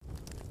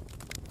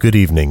Good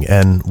evening,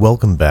 and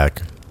welcome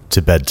back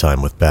to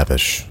Bedtime with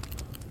Babish.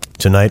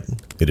 Tonight,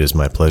 it is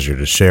my pleasure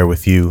to share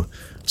with you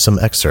some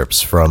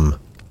excerpts from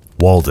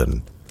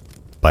Walden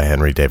by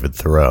Henry David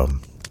Thoreau.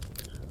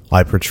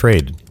 I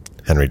portrayed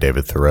Henry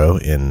David Thoreau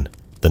in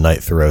The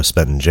Night Thoreau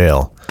Spent in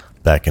Jail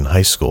back in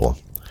high school,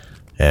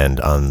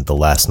 and on the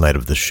last night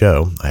of the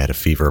show, I had a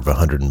fever of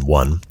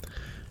 101,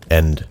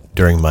 and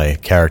during my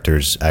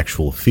character's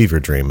actual fever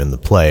dream in the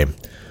play,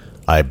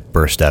 I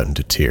burst out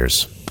into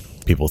tears.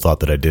 People thought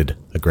that I did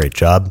a great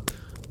job,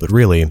 but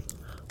really,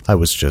 I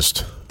was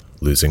just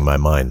losing my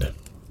mind.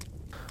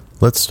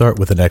 Let's start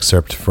with an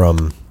excerpt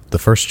from the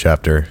first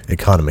chapter,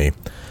 Economy,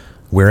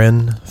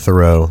 wherein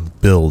Thoreau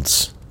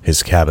builds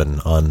his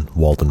cabin on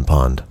Walden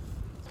Pond.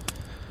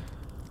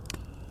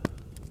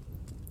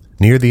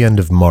 Near the end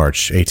of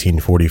March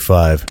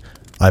 1845,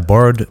 I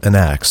borrowed an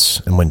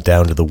axe and went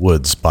down to the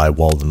woods by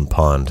Walden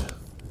Pond,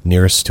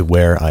 nearest to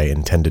where I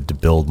intended to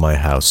build my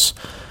house,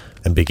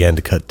 and began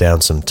to cut down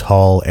some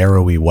tall,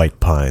 arrowy white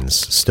pines,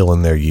 still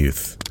in their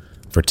youth,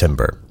 for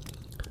timber.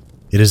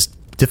 It is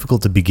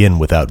difficult to begin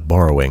without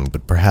borrowing,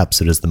 but perhaps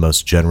it is the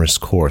most generous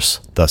course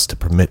thus to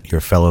permit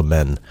your fellow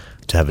men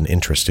to have an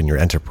interest in your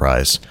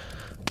enterprise.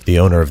 The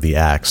owner of the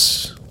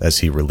axe, as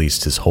he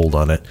released his hold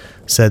on it,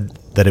 said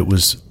that it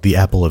was the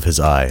apple of his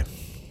eye,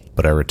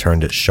 but I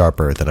returned it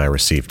sharper than I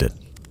received it.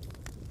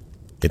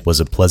 It was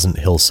a pleasant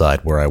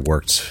hillside where I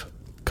worked,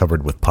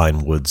 covered with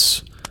pine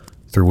woods,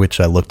 through which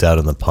I looked out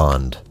on the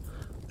pond,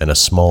 and a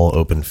small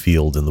open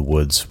field in the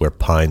woods where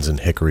pines and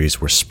hickories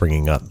were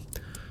springing up.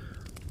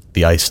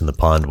 The ice in the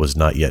pond was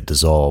not yet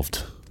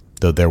dissolved,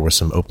 though there were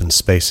some open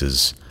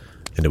spaces,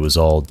 and it was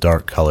all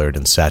dark-colored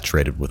and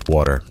saturated with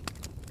water.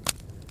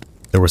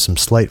 There were some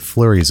slight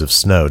flurries of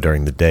snow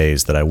during the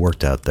days that I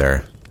worked out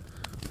there,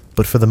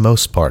 but for the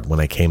most part, when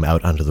I came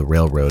out onto the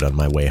railroad on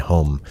my way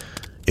home,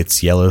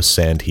 its yellow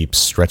sand heaps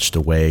stretched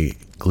away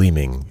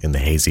gleaming in the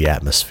hazy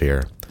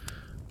atmosphere,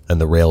 and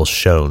the rails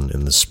shone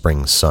in the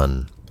spring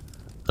sun,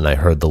 and I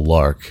heard the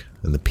lark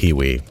and the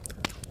pewee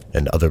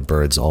and other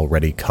birds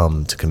already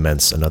come to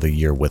commence another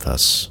year with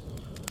us.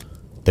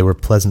 They were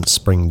pleasant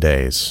spring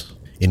days,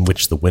 in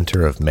which the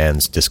winter of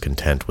man's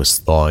discontent was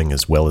thawing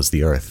as well as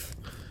the earth,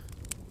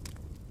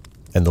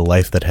 and the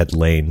life that had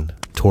lain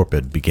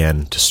torpid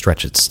began to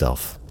stretch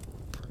itself.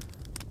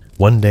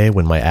 One day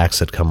when my axe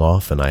had come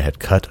off and I had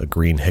cut a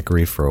green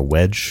hickory for a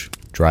wedge,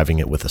 driving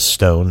it with a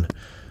stone,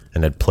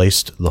 and had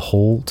placed the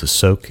hole to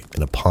soak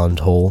in a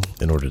pond hole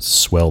in order to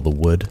swell the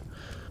wood,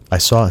 I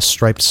saw a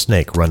striped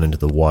snake run into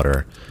the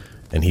water,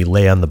 and he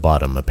lay on the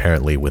bottom,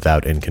 apparently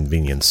without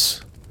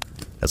inconvenience.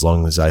 As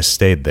long as I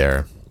stayed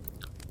there,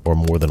 or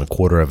more than a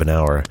quarter of an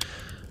hour,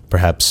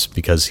 perhaps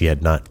because he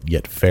had not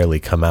yet fairly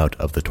come out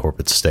of the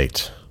torpid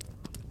state.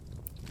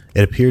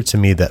 It appeared to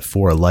me that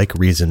for a like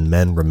reason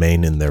men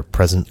remain in their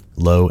present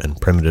low and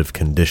primitive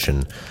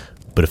condition,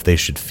 but if they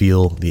should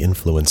feel the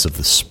influence of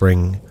the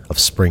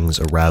springs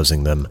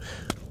arousing them,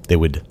 they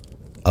would,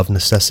 of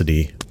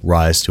necessity,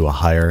 rise to a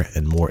higher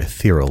and more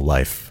ethereal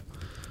life.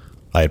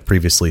 I had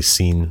previously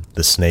seen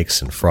the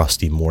snakes in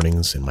frosty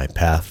mornings in my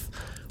path,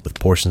 with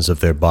portions of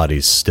their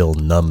bodies still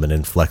numb and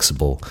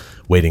inflexible,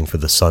 waiting for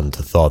the sun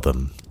to thaw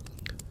them.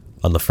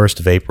 On the 1st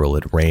of April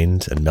it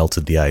rained and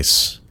melted the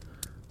ice,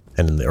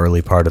 and in the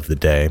early part of the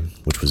day,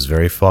 which was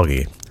very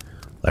foggy,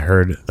 I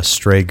heard a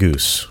stray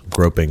goose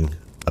groping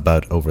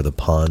about over the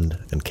pond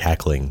and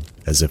cackling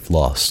as if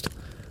lost,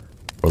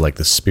 or like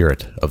the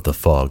spirit of the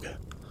fog.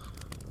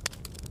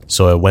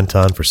 So I went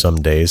on for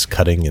some days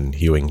cutting and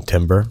hewing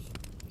timber,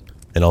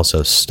 and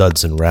also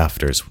studs and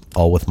rafters,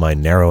 all with my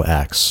narrow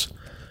axe,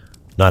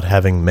 not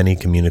having many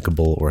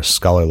communicable or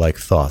scholar-like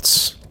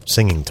thoughts,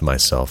 singing to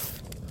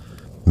myself.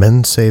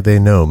 Men say they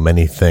know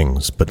many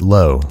things, but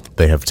lo,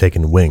 they have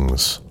taken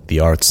wings,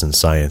 the arts and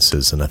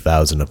sciences and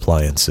 1,000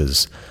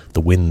 appliances, the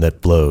wind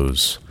that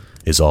blows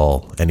is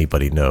all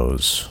anybody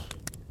knows.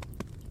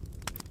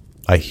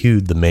 I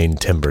hewed the main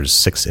timbers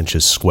 6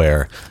 inches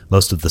square,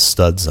 most of the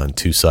studs on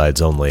 2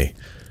 sides only,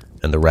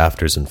 and the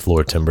rafters and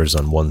floor timbers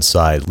on 1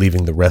 side,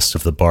 leaving the rest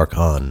of the bark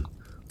on,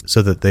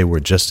 so that they were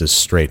just as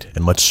straight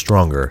and much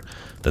stronger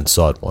than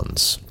sawed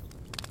ones.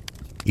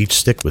 Each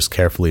stick was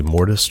carefully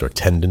mortised or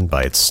tendoned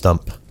by its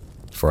stump,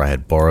 for I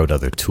had borrowed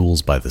other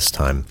tools by this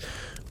time.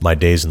 My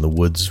days in the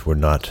woods were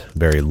not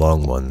very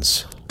long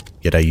ones,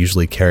 yet I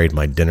usually carried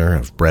my dinner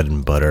of bread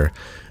and butter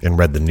and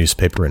read the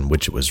newspaper in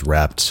which it was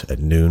wrapped at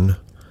noon,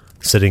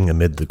 sitting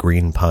amid the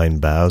green pine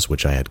boughs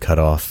which I had cut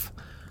off,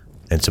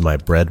 and to my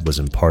bread was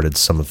imparted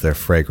some of their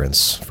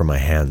fragrance, for my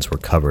hands were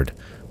covered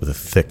with a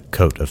thick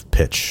coat of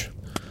pitch.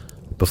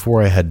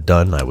 Before I had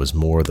done, I was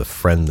more the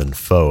friend than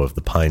foe of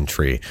the pine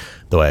tree,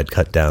 though I had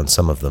cut down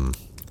some of them,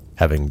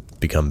 having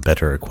become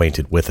better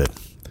acquainted with it.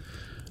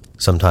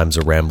 Sometimes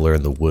a rambler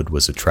in the wood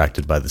was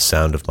attracted by the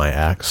sound of my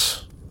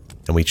axe,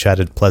 and we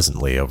chatted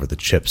pleasantly over the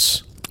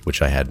chips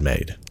which I had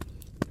made.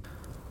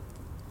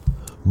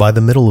 By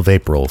the middle of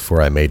April,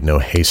 for I made no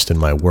haste in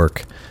my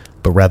work,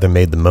 but rather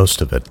made the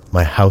most of it,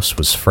 my house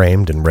was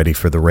framed and ready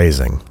for the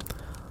raising.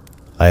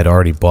 I had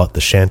already bought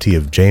the shanty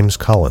of James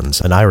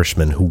Collins, an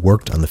Irishman who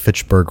worked on the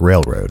Fitchburg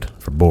Railroad,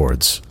 for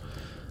boards.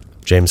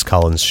 James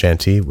Collins'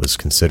 shanty was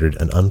considered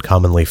an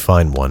uncommonly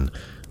fine one.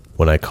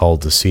 When I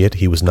called to see it,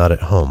 he was not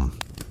at home.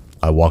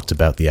 I walked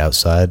about the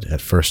outside,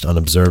 at first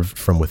unobserved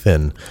from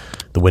within.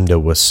 The window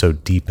was so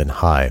deep and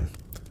high.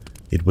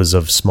 It was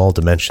of small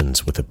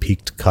dimensions, with a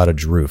peaked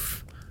cottage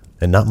roof,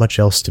 and not much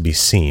else to be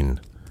seen,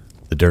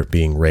 the dirt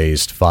being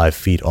raised 5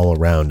 feet all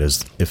around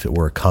as if it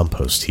were a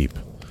compost heap.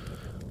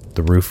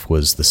 The roof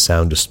was the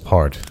soundest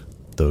part,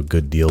 though a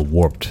good deal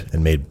warped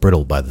and made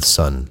brittle by the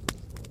sun.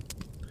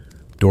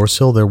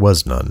 Doorsill there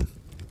was none,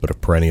 but a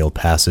perennial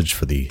passage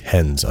for the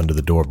hens under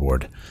the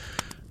doorboard.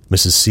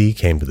 Mrs. C.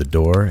 came to the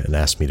door and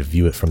asked me to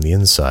view it from the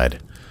inside.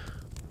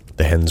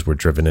 The hens were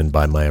driven in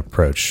by my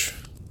approach.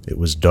 It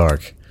was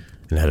dark,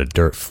 and had a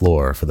dirt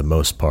floor for the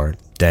most part,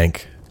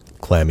 dank,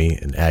 clammy,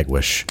 and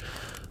aguish,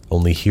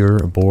 only here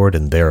a board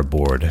and there a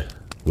board,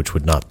 which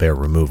would not bear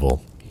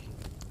removal.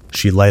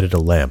 She lighted a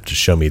lamp to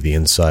show me the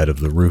inside of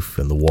the roof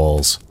and the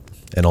walls,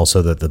 and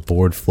also that the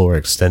board floor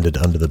extended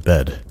under the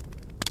bed,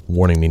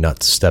 warning me not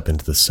to step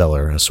into the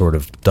cellar, a sort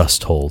of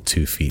dust hole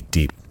 2 feet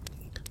deep.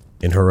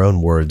 In her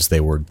own words, they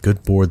were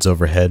good boards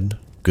overhead,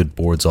 good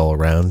boards all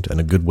around, and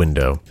a good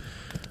window,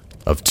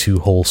 of 2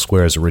 whole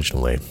squares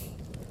originally,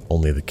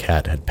 only the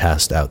cat had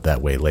passed out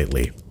that way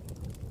lately.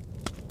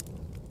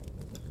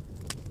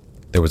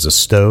 There was a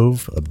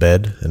stove, a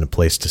bed, and a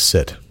place to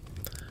sit.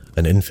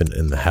 An infant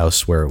in the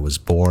house where it was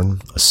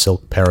born, a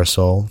silk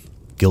parasol,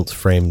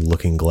 gilt-framed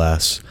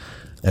looking-glass,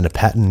 and a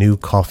patent new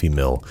coffee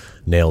mill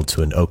nailed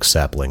to an oak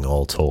sapling,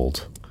 all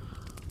told.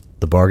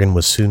 The bargain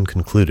was soon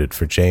concluded,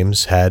 for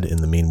James had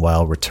in the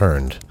meanwhile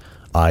returned,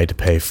 I to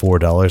pay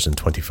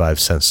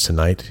 $4.25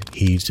 tonight,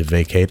 he to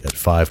vacate at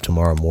 5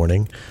 tomorrow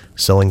morning,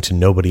 selling to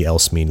nobody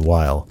else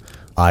meanwhile,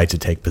 I to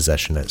take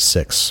possession at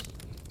 6.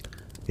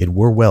 It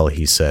were well,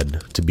 he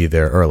said, to be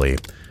there early,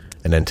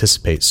 and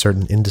anticipate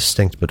certain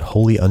indistinct but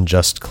wholly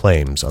unjust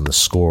claims on the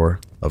score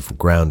of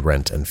ground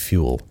rent and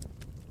fuel.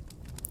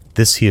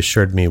 This, he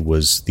assured me,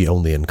 was the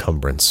only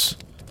encumbrance.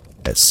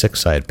 At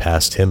 6 I had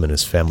passed him and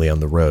his family on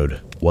the road.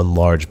 1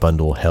 large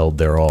bundle held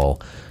their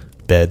all.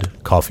 Bed,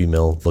 coffee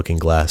mill,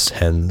 looking-glass,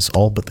 hens,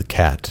 all but the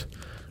cat.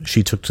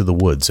 She took to the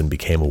woods and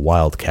became a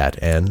wild cat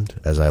and,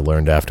 as I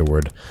learned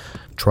afterward,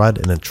 trod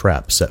in a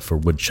trap set for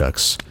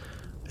woodchucks,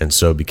 and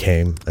so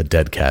became a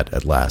dead cat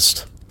at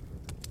last.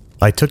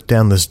 I took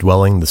down this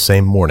dwelling the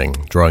same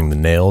morning, drawing the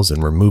nails,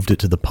 and removed it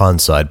to the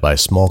pondside by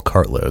small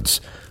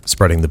cartloads,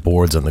 spreading the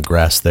boards on the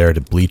grass there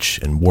to bleach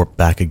and warp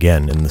back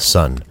again in the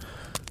sun.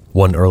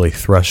 1 early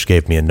thrush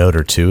gave me a note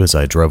or two as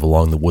I drove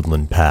along the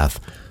woodland path.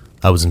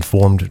 I was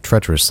informed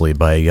treacherously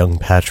by a young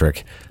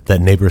Patrick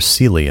that neighbor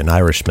Seeley, an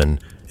Irishman,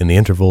 in the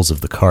intervals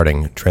of the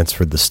carting,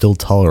 transferred the still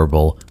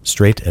tolerable,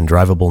 straight and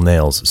drivable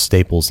nails,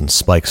 staples, and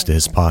spikes to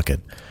his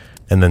pocket,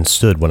 and then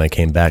stood when I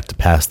came back to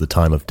pass the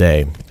time of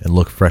day, and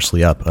look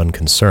freshly up,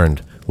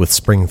 unconcerned, with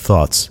spring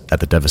thoughts,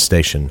 at the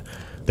devastation,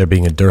 there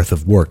being a dearth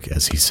of work,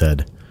 as he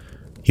said.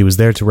 He was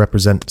there to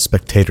represent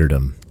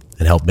spectatordom,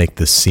 and help make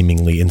this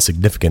seemingly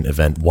insignificant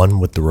event one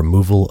with the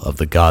removal of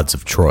the gods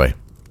of Troy.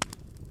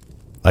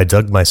 I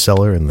dug my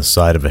cellar in the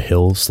side of a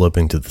hill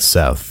sloping to the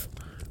south,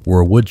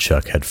 where a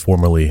woodchuck had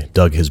formerly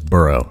dug his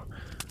burrow,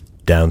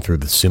 down through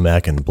the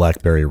sumac and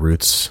blackberry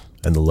roots,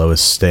 and the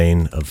lowest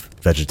stain of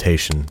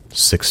vegetation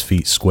 6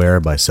 feet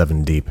square by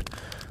 7 deep,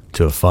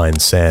 to a fine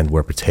sand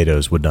where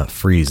potatoes would not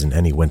freeze in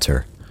any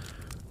winter.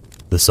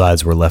 The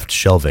sides were left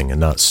shelving and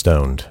not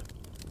stoned,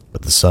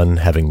 but the sun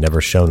having never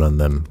shone on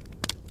them,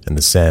 and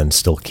the sand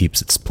still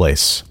keeps its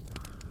place.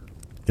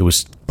 It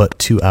was but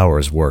 2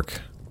 hours'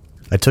 work.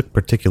 I took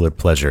particular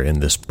pleasure in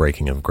this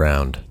breaking of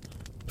ground,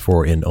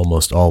 for in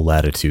almost all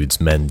latitudes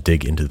men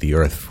dig into the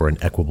earth for an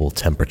equable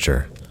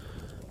temperature.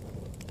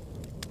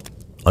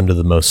 Under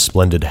the most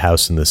splendid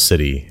house in the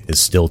city is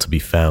still to be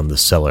found the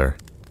cellar,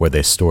 where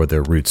they store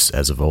their roots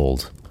as of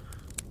old.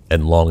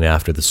 And long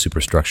after the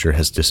superstructure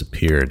has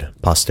disappeared,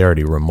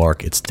 posterity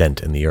remark its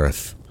dent in the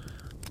earth.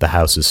 The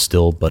house is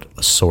still but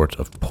a sort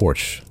of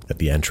porch at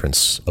the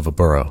entrance of a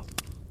burrow.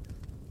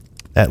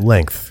 At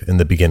length, in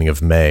the beginning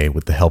of May,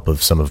 with the help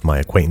of some of my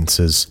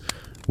acquaintances,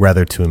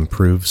 rather to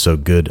improve so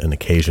good an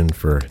occasion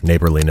for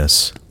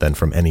neighborliness than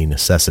from any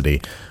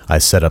necessity, I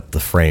set up the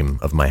frame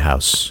of my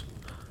house.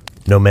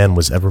 No man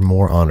was ever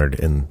more honored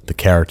in the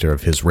character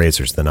of his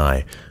raisers than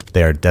I.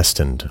 They are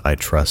destined, I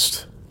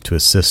trust, to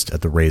assist at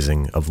the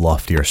raising of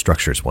loftier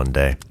structures one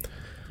day.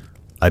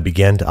 I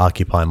began to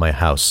occupy my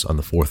house on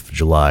the 4th of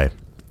July,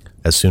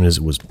 as soon as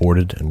it was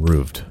boarded and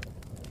roofed,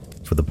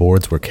 for the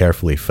boards were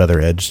carefully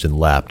feather-edged and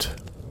lapped,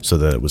 so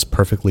that it was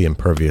perfectly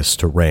impervious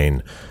to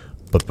rain,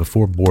 but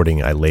before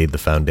boarding I laid the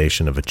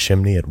foundation of a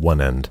chimney at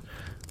one end,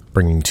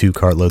 bringing 2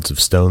 cartloads of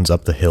stones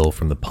up the hill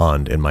from the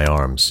pond in my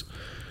arms.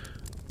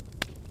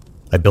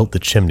 I built the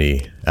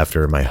chimney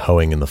after my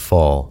hoeing in the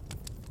fall,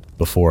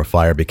 before a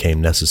fire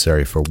became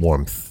necessary for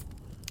warmth,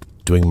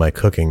 doing my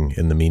cooking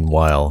in the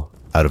meanwhile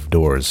out of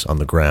doors on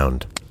the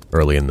ground,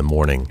 early in the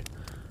morning,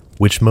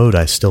 which mode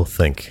I still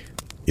think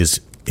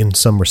is in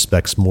some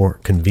respects more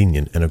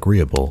convenient and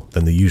agreeable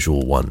than the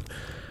usual one.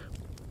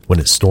 When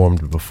it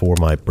stormed before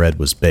my bread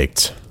was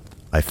baked,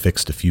 I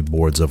fixed a few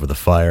boards over the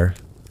fire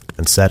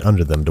and sat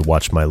under them to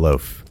watch my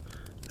loaf,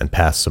 and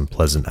passed some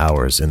pleasant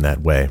hours in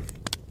that way.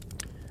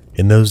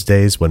 In those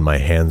days when my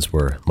hands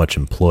were much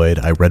employed,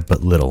 I read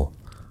but little,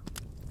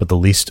 but the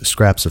least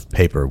scraps of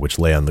paper which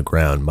lay on the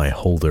ground, my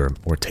holder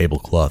or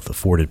tablecloth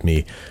afforded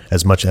me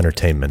as much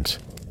entertainment,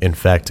 in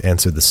fact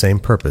answered the same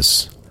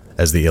purpose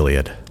as the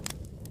Iliad.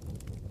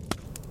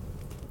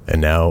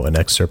 And now an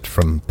excerpt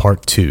from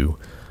Part 2,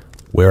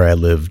 Where I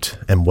Lived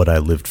and What I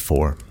Lived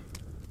For.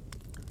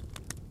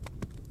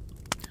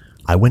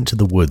 I went to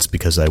the woods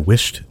because I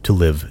wished to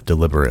live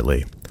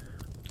deliberately,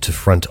 to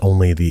front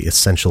only the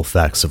essential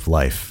facts of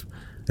life,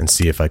 and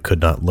see if I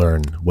could not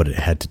learn what it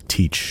had to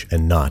teach,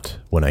 and not,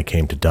 when I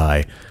came to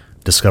die,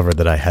 discover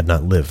that I had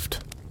not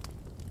lived.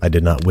 I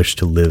did not wish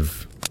to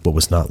live what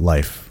was not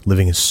life.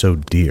 Living is so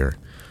dear.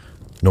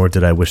 Nor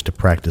did I wish to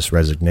practice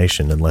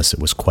resignation unless it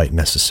was quite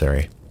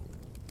necessary.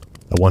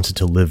 I wanted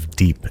to live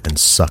deep and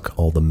suck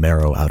all the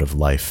marrow out of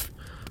life,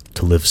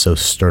 to live so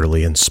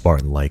sturdily and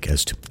Spartan-like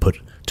as to put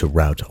to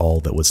rout all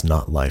that was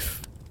not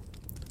life,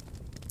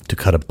 to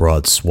cut a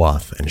broad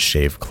swath and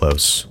shave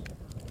close,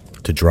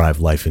 to drive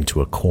life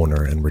into a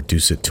corner and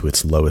reduce it to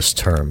its lowest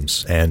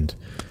terms, and,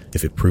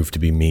 if it proved to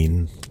be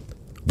mean,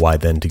 why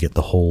then to get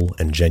the whole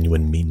and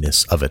genuine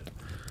meanness of it,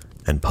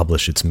 and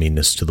publish its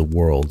meanness to the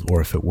world, or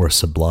if it were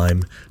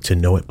sublime, to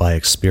know it by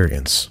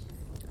experience,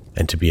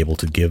 and to be able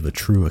to give a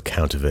true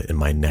account of it in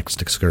my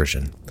next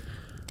excursion.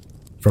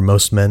 For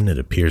most men, it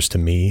appears to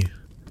me,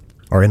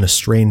 are in a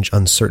strange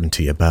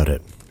uncertainty about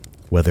it,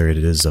 whether it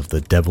is of the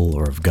devil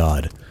or of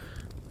God,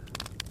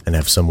 and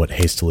have somewhat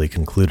hastily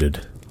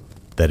concluded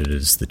that it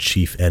is the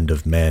chief end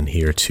of man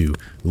here to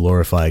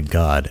glorify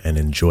God and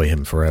enjoy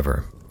him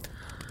forever.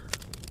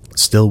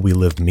 Still we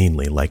live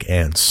meanly like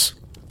ants,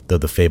 though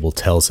the fable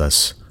tells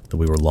us that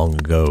we were long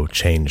ago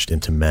changed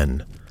into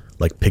men.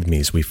 Like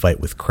pygmies we fight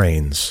with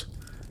cranes.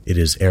 It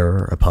is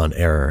error upon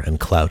error and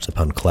clout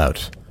upon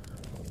clout,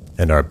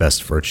 and our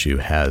best virtue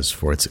has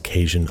for its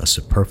occasion a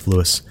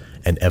superfluous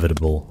and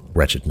evitable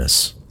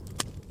wretchedness.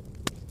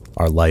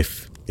 Our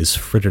life is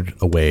frittered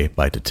away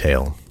by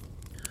detail.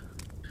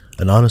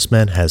 An honest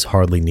man has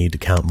hardly need to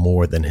count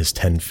more than his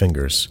 10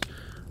 fingers,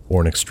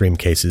 or in extreme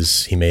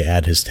cases he may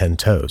add his 10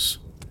 toes,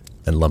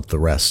 and lump the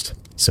rest.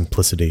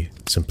 Simplicity,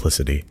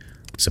 simplicity,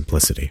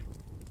 simplicity.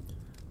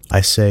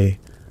 I say,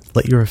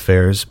 let your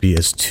affairs be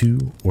as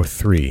 2 or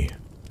 3,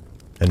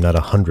 and not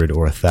 100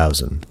 or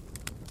 1,000.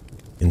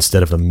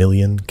 Instead of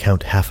 1,000,000,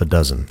 count half a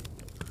dozen,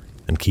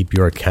 and keep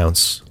your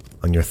accounts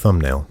on your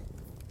thumbnail.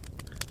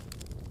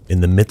 In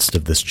the midst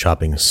of this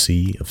chopping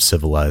sea of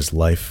civilized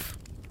life,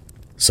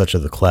 such are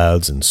the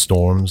clouds and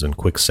storms and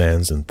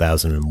quicksands and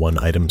 1,001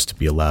 items to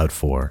be allowed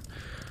for,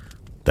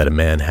 that a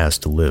man has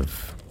to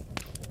live,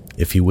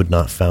 if he would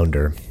not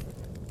founder,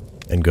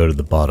 and go to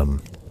the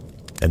bottom,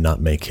 and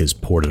not make his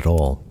port at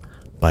all,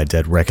 by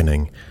dead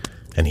reckoning,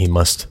 and he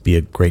must be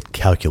a great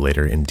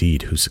calculator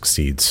indeed who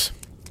succeeds.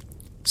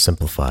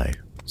 Simplify,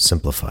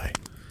 simplify.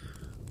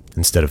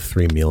 Instead of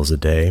 3 meals a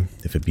day,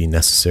 if it be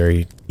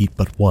necessary, eat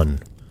but 1.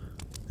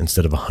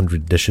 Instead of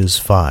 100 dishes,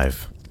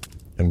 5.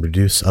 And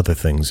reduce other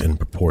things in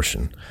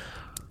proportion.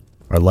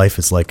 Our life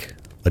is like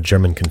a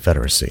German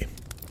confederacy,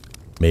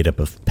 made up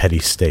of petty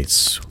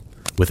states,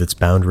 with its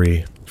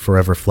boundary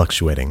forever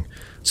fluctuating,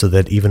 so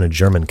that even a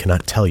German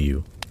cannot tell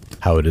you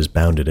how it is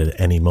bounded at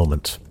any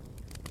moment.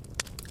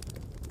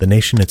 The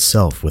nation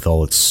itself, with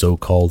all its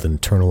so-called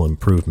internal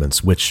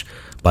improvements, which,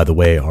 by the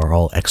way, are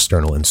all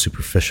external and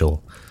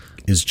superficial,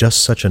 is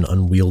just such an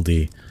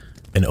unwieldy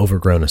and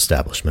overgrown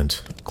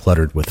establishment,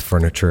 cluttered with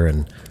furniture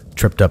and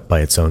tripped up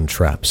by its own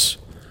traps,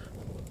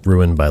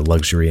 ruined by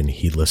luxury and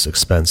heedless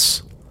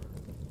expense,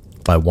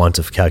 by want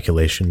of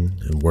calculation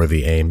and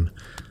worthy aim,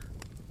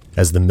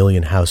 as the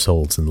 1,000,000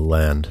 households in the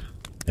land,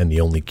 and the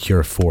only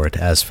cure for it,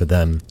 as for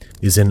them,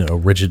 is in a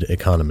rigid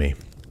economy,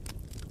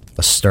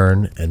 a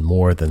stern and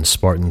more than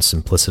Spartan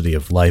simplicity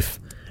of life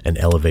and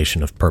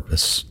elevation of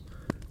purpose.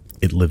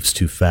 It lives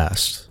too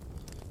fast.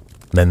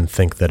 Men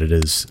think that it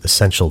is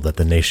essential that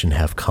the nation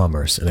have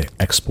commerce and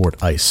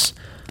export ice,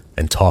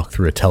 and talk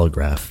through a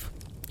telegraph,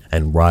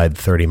 and ride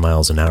 30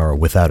 miles an hour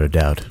without a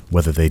doubt,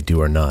 whether they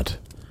do or not.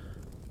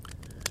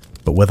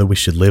 But whether we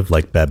should live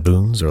like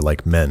baboons or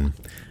like men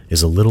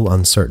is a little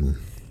uncertain.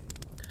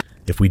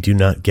 If we do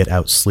not get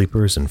out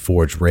sleepers and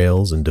forge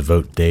rails and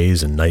devote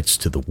days and nights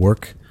to the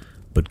work,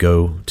 but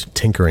go to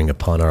tinkering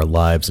upon our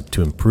lives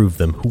to improve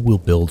them, who will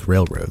build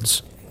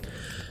railroads?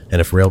 And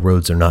if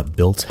railroads are not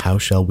built, how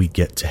shall we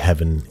get to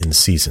heaven in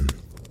season?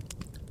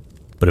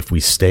 But if we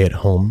stay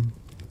at home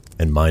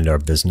and mind our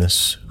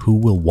business, who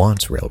will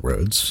want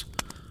railroads?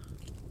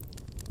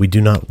 We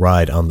do not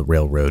ride on the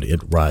railroad,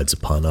 it rides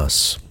upon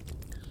us.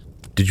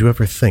 Did you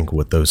ever think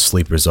what those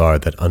sleepers are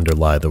that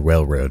underlie the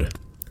railroad?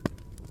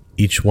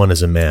 Each one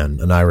is a man,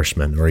 an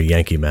Irishman or a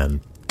Yankee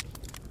man.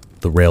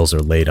 The rails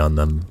are laid on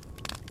them,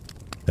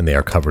 and they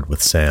are covered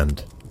with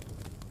sand,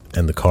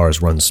 and the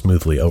cars run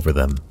smoothly over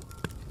them.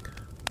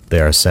 They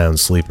are sound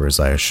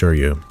sleepers, I assure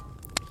you.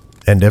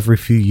 And every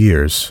few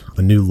years,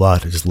 a new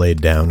lot is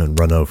laid down and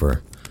run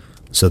over,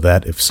 so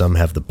that if some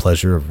have the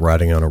pleasure of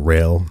riding on a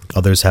rail,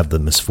 others have the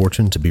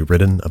misfortune to be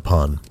ridden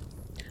upon.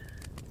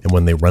 And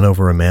when they run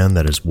over a man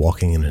that is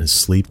walking in his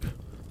sleep,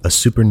 a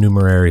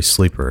supernumerary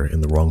sleeper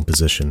in the wrong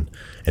position,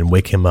 and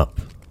wake him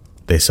up,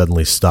 they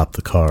suddenly stop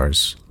the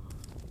cars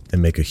and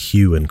make a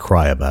hue and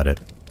cry about it,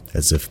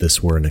 as if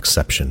this were an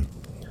exception.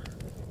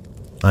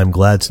 I am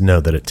glad to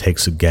know that it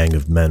takes a gang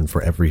of men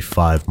for every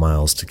 5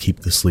 miles to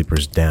keep the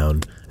sleepers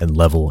down and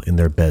level in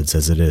their beds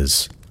as it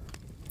is,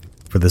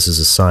 for this is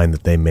a sign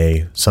that they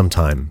may,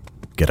 sometime,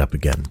 get up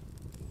again.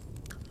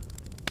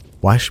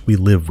 Why should we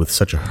live with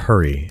such a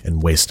hurry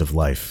and waste of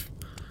life?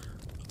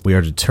 We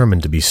are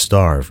determined to be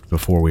starved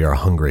before we are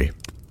hungry.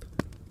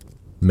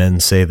 Men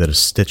say that a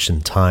stitch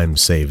in time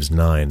saves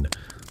 9,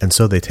 and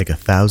so they take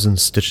 1,000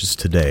 stitches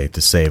today to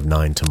save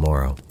 9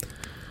 tomorrow.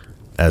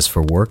 As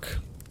for work,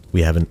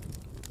 we haven't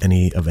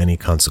any of any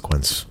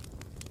consequence.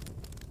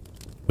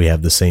 We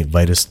have the St.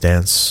 Vitus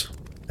dance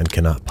and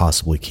cannot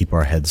possibly keep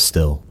our heads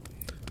still.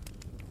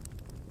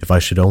 If I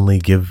should only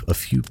give a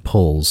few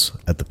pulls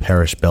at the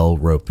parish bell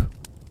rope.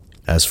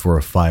 As for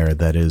a fire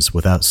that is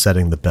without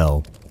setting the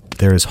bell,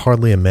 there is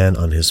hardly a man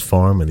on his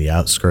farm in the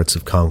outskirts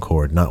of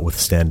Concord,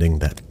 notwithstanding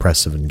that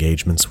press of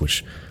engagements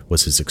which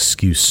was his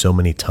excuse so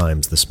many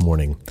times this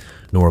morning,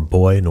 nor a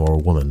boy nor a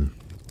woman,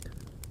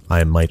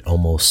 I might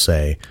almost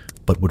say,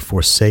 but would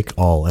forsake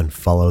all and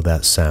follow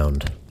that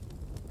sound,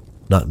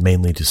 not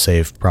mainly to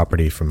save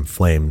property from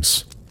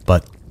flames,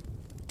 but,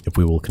 if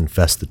we will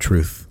confess the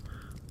truth,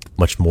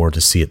 much more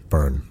to see it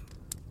burn,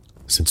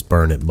 since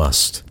burn it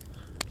must,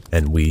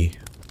 and we,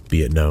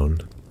 be it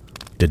known,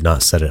 did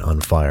not set it on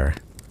fire,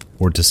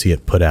 or to see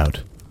it put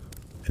out,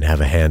 and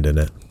have a hand in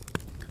it.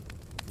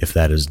 If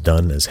that is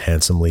done as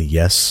handsomely,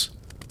 yes,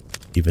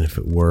 even if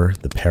it were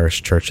the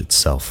parish church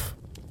itself.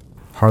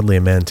 Hardly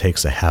a man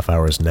takes a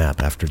half-hour's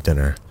nap after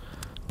dinner,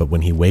 but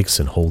when he wakes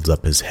and holds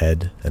up his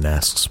head and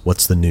asks,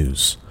 "What's the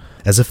news?"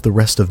 as if the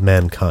rest of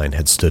mankind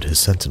had stood his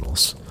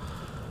sentinels.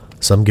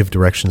 Some give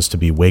directions to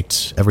be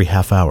waked every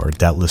half hour,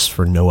 doubtless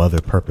for no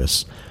other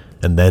purpose,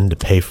 and then, to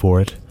pay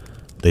for it,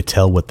 they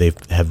tell what they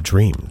have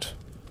dreamed.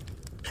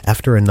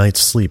 After a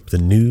night's sleep, the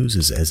news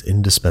is as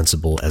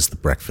indispensable as the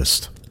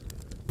breakfast.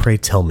 Pray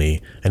tell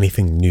me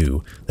anything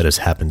new that has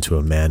happened to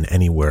a man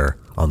anywhere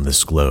on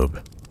this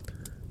globe.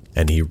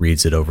 And he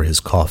reads it over his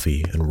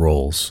coffee and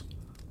rolls,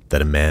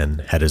 that a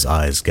man had his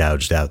eyes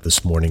gouged out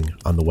this morning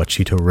on the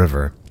Wachito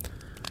River,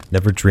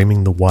 never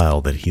dreaming the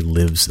while that he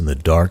lives in the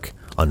dark,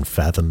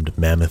 unfathomed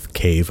mammoth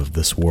cave of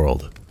this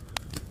world,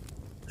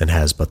 and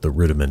has but the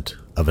rudiment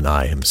of an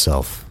eye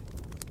himself.